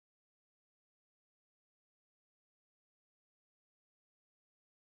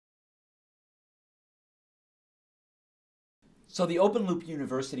So the open loop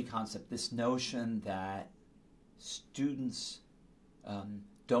university concept, this notion that students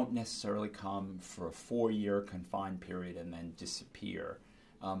don't necessarily come for a 4-year confined period and then disappear,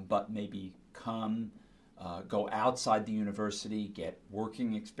 but maybe come, go outside the university, get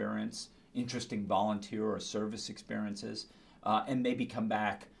working experience, interesting volunteer or service experiences, and maybe come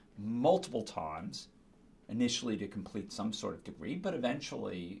back multiple times, initially to complete some sort of degree, but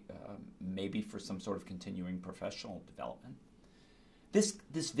eventually maybe for some sort of continuing professional development.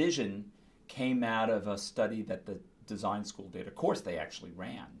 This vision came out of a study that the design school did, a course they actually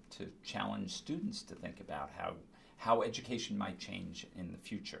ran to challenge students to think about how education might change in the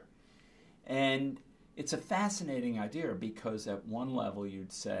future. And it's a fascinating idea because at one level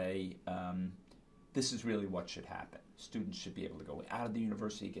you'd say this is really what should happen. Students should be able to go out of the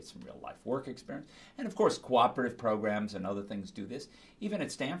university, get some real life work experience. And of course, cooperative programs and other things do this. Even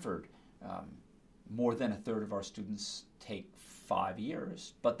at Stanford, more than a third of our students take 5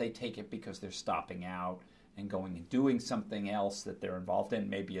 years, but they take it because they're stopping out and going and doing something else that they're involved in.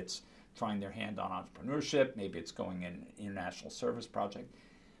 Maybe it's trying their hand on entrepreneurship, maybe it's going in an international service project.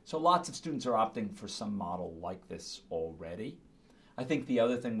 So lots of students are opting for some model like this already. I think the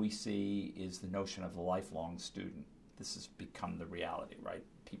other thing we see is the notion of the lifelong student. This has become the reality, right?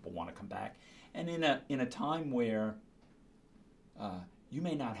 People want to come back. And in a time where you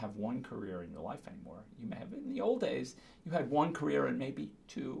may not have one career in your life anymore. You may have, in the old days, you had one career and maybe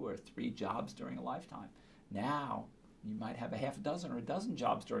 2 or 3 jobs during a lifetime. Now, you might have a half a dozen or a dozen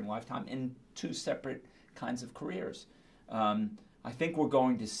jobs during a lifetime in 2 separate kinds of careers. I think we're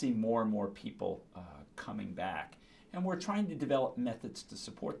going to see more and more people coming back. And we're trying to develop methods to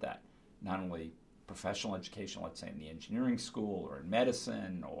support that. Not only professional education, let's say in the engineering school or in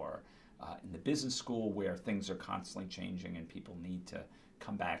medicine or in the business school where things are constantly changing and people need to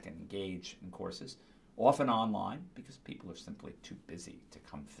come back and engage in courses, often online because people are simply too busy to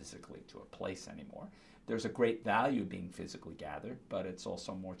come physically to a place anymore. There's a great value being physically gathered, but it's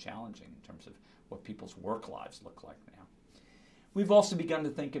also more challenging in terms of what people's work lives look like now. We've also begun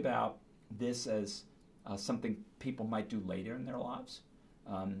to think about this as something people might do later in their lives.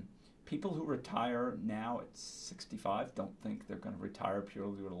 People who retire now at 65 don't think they're going to retire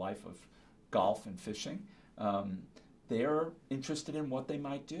purely with a life of golf and fishing. They're interested in what they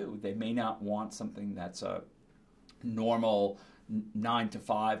might do. They may not want something that's a normal 9 to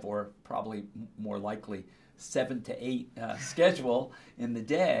 5 or probably more likely 7 to 8 schedule in the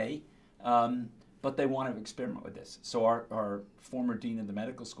day, but they want to experiment with this. So our former dean of the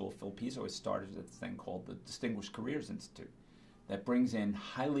medical school, Phil Piso, has started a thing called the Distinguished Careers Institute that brings in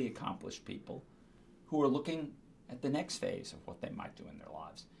highly accomplished people who are looking at the next phase of what they might do in their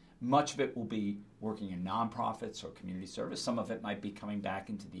lives. Much of it will be working in nonprofits or community service. Some of it might be coming back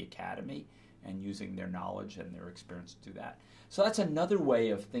into the academy and using their knowledge and their experience to do that. So that's another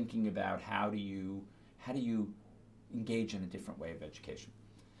way of thinking about how do you engage in a different way of education.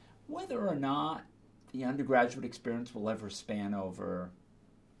 Whether or not the undergraduate experience will ever span over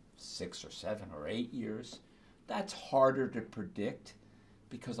 6 or 7 or 8 years, that's harder to predict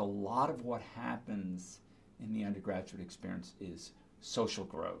because a lot of what happens in the undergraduate experience is social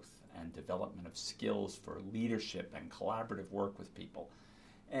growth and development of skills for leadership and collaborative work with people.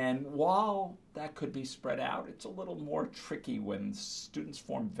 And while that could be spread out, it's a little more tricky when students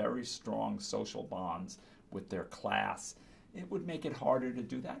form very strong social bonds with their class. It would make it harder to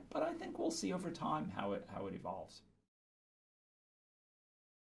do that, but I think we'll see over time how it evolves.